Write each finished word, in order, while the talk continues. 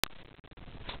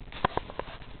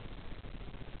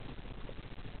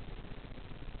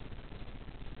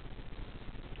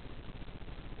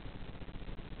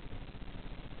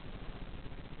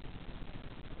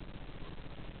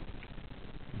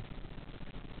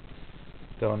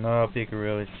Don't know if you can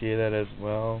really see that as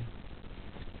well,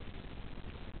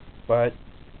 but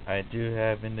I do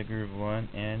have In the Groove 1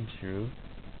 and 2,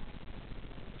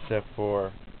 except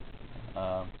for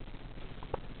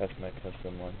that's my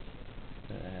custom one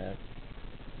that I have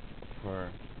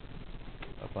for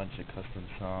a bunch of custom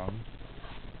songs,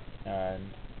 and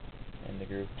In the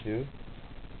Groove 2.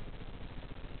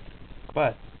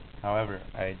 But, however,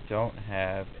 I don't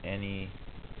have any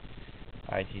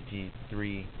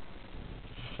itg2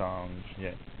 songs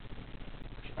yet.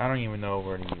 I don't even know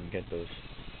where to even get those.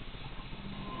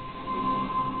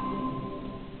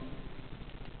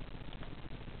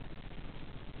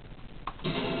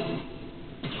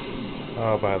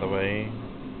 Oh, by the way,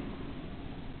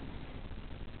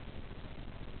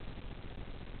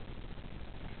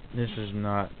 this is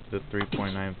not the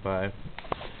 3.95.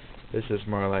 This is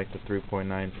more like the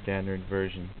 3.9 standard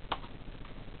version.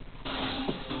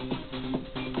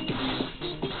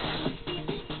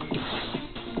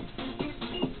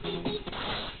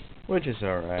 Which is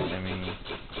alright, I mean,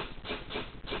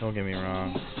 don't get me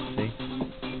wrong, see?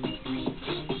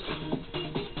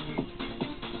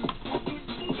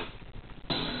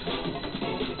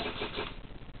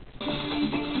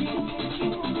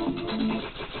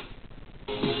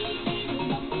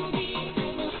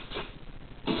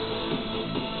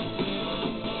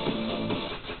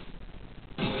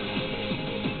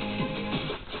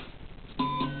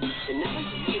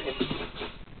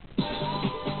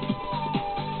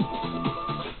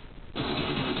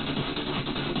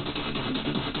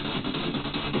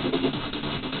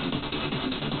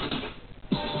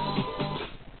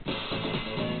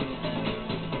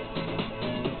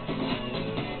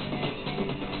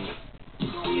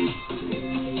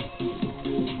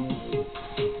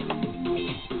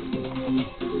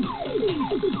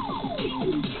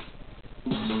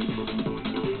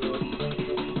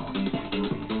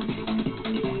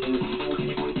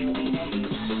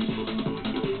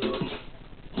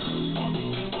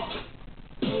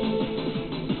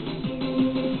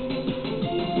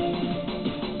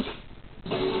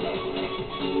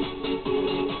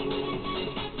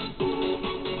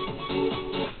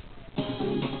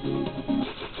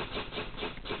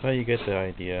 But you get the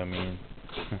idea, I mean.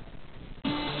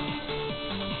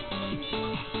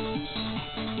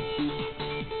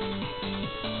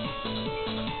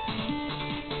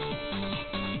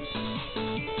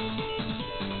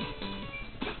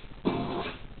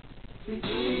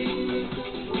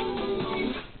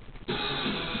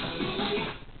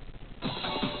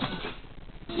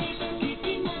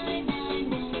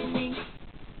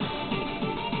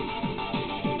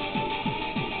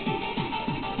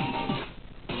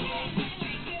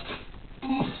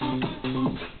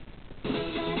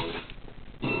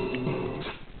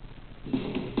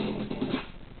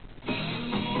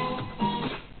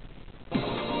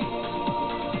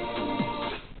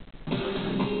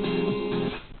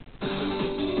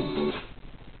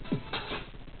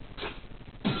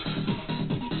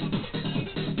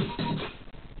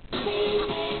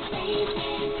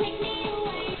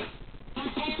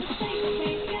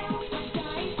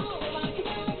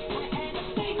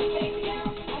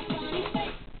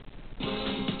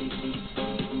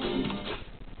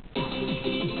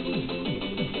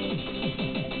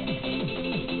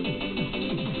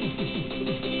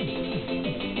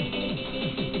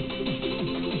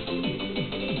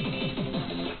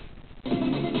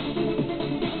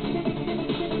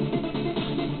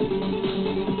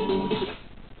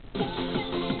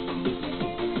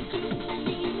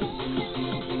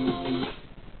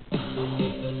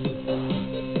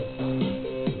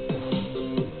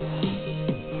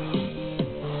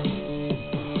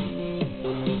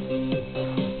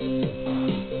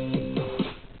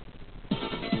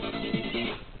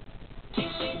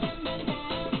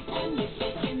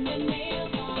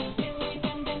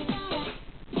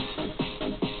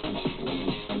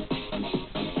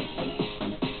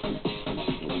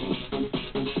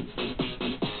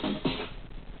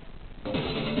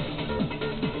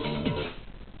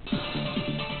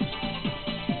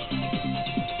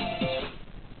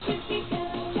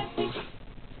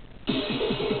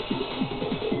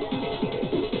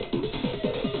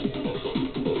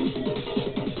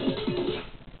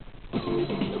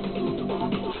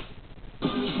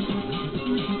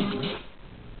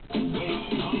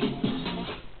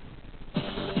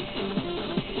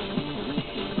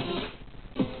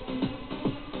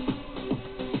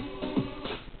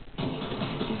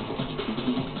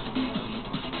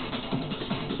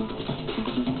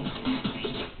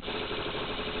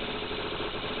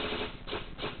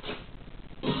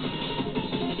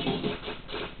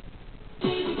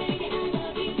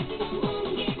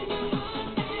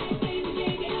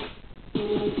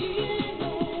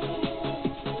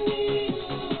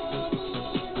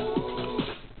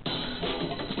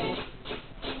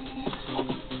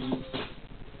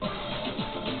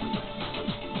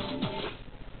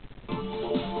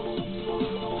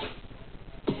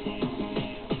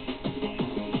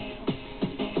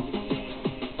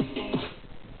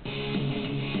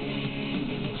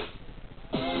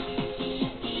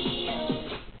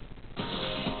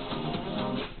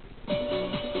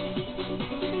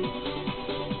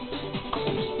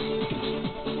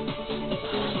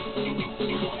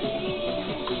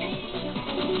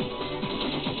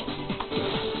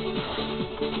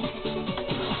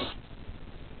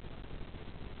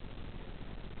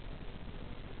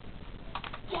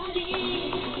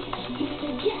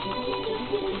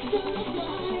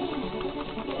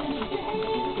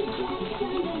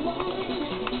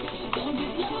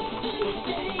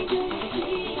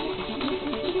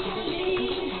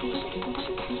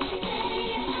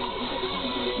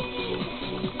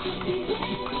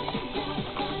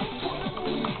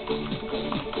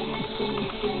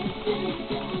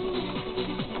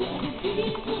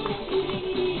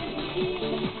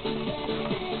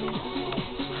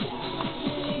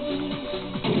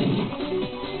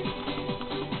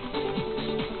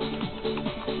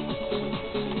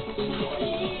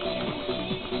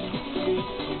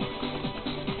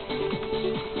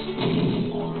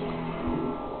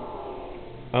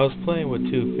 I was playing with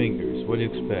 2 fingers. What do you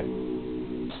expect?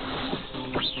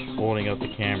 Holding up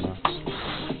the camera.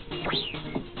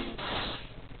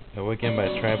 I would get my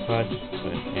tripod,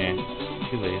 but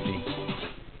too lazy.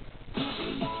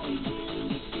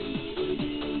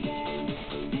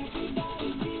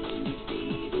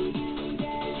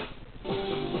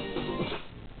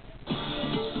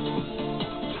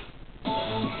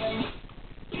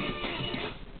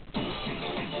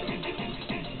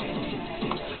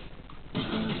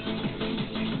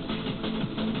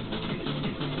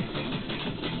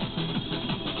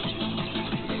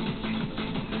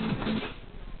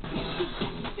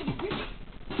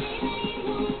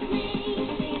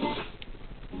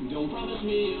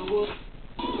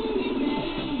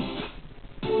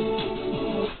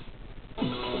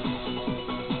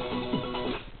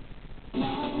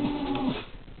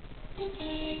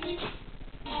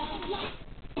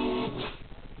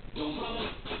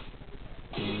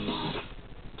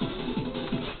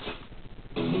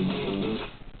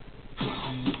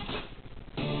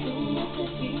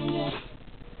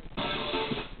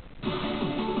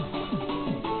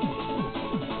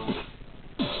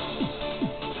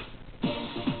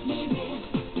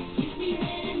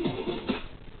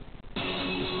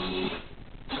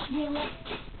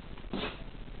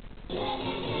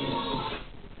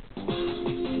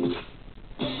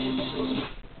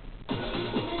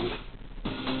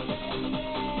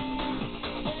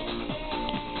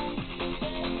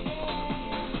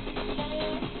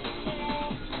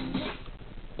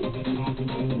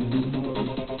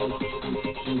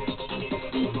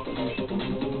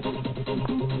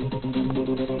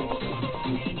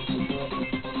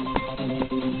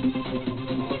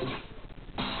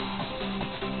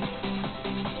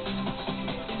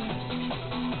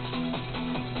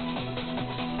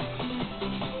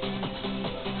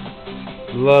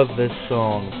 Love this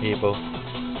song, people.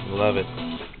 Love it.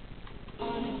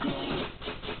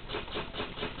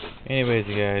 Anyways,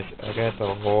 you guys, I got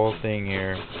the whole thing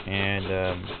here, and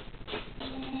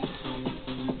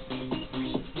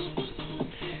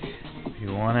if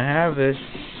you want to have this,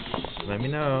 let me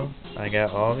know. I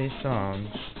got all these songs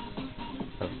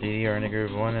of DDR in the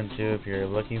Groove 1 and 2. If you're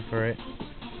looking for it,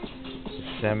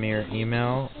 just send me your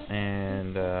email,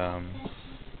 and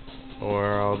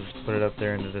or I'll just put it up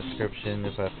there in the description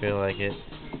if I feel like it.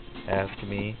 Ask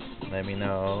me, let me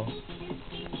know.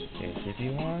 If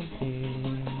you want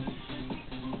these.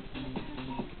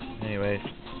 Anyways,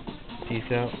 peace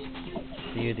out.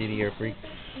 See you, DDR freaks.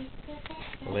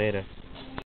 Later.